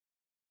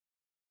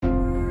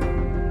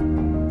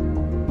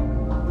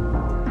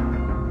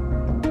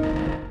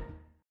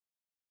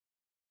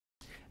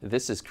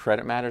This is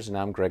Credit Matters, and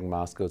I'm Gregg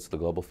Moskowitz of the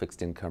Global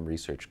Fixed Income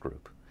Research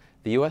Group.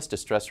 The U.S.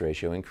 distress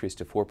ratio increased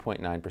to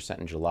 4.9%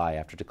 in July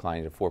after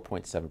declining to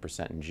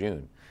 4.7% in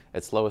June,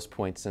 its lowest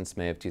point since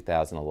May of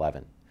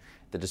 2011.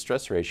 The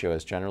distress ratio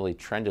has generally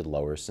trended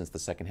lower since the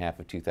second half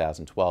of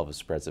 2012 as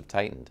spreads have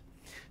tightened.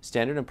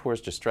 Standard &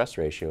 Poor's distress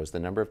ratio is the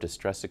number of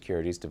distressed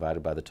securities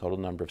divided by the total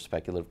number of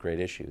speculative grade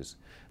issues.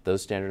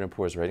 Those Standard &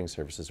 Poor's rating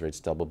services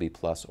rates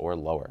BB+ or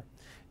lower.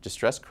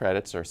 Distressed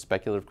credits are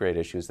speculative grade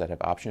issues that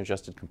have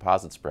option-adjusted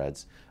composite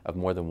spreads of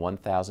more than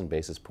 1,000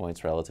 basis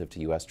points relative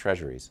to U.S.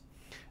 Treasuries.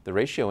 The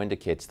ratio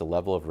indicates the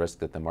level of risk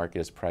that the market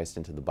has priced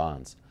into the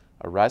bonds.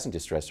 A rising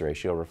distress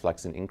ratio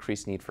reflects an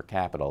increased need for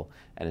capital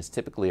and is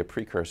typically a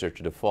precursor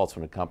to defaults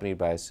when accompanied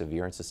by a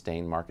severe and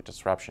sustained market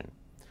disruption.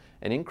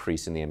 An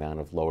increase in the amount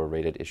of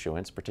lower-rated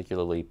issuance,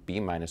 particularly B-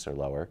 or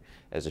lower,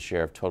 as a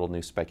share of total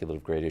new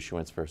speculative grade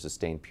issuance for a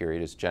sustained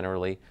period is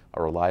generally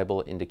a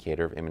reliable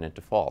indicator of imminent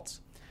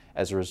defaults.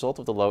 As a result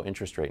of the low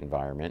interest rate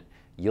environment,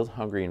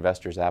 yield-hungry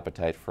investors'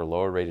 appetite for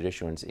lower-rated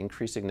issuance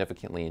increased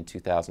significantly in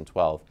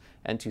 2012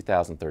 and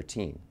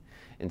 2013.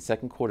 In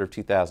second quarter of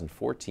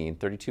 2014,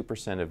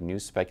 32% of new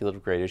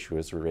speculative grade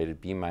issuers were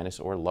rated B-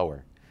 or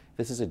lower.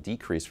 This is a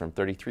decrease from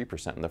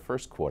 33% in the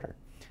first quarter.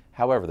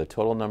 However, the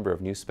total number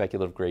of new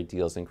speculative grade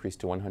deals increased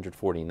to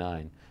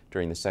 149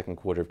 during the second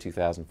quarter of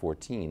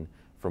 2014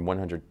 from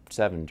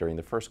 107 during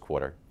the first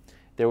quarter.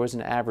 There was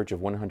an average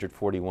of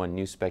 141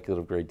 new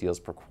speculative grade deals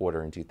per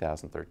quarter in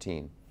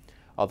 2013.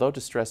 Although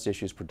distressed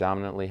issues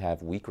predominantly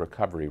have weak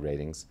recovery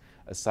ratings,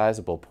 a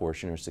sizable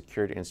portion are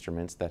secured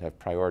instruments that have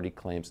priority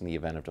claims in the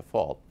event of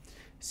default.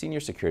 Senior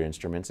secured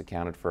instruments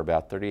accounted for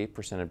about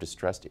 38% of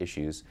distressed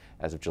issues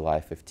as of July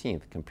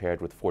 15th,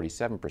 compared with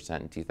 47%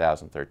 in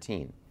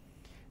 2013.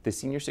 The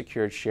senior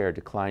secured share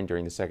declined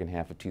during the second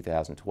half of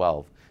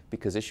 2012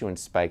 because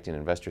issuance spiked and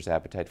investors'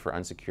 appetite for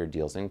unsecured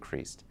deals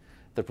increased.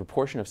 The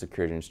proportion of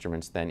secured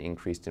instruments then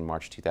increased in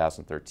March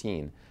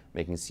 2013,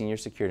 making senior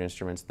secured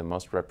instruments the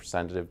most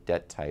representative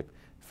debt type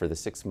for the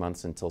 6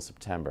 months until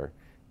September.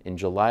 In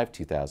July of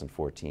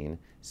 2014,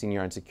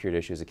 senior unsecured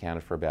issues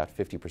accounted for about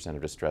 50%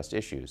 of distressed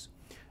issues.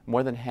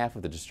 More than half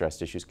of the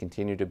distressed issues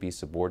continue to be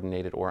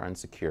subordinated or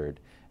unsecured,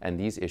 and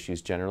these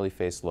issues generally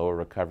face lower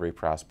recovery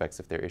prospects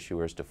if their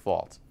issuers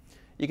default.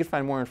 You can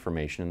find more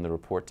information in the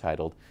report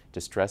titled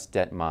Distressed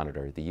Debt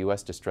Monitor. The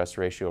U.S. distress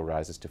ratio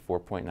rises to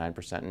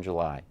 4.9% in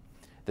July.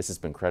 This has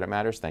been Credit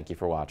Matters. Thank you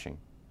for watching.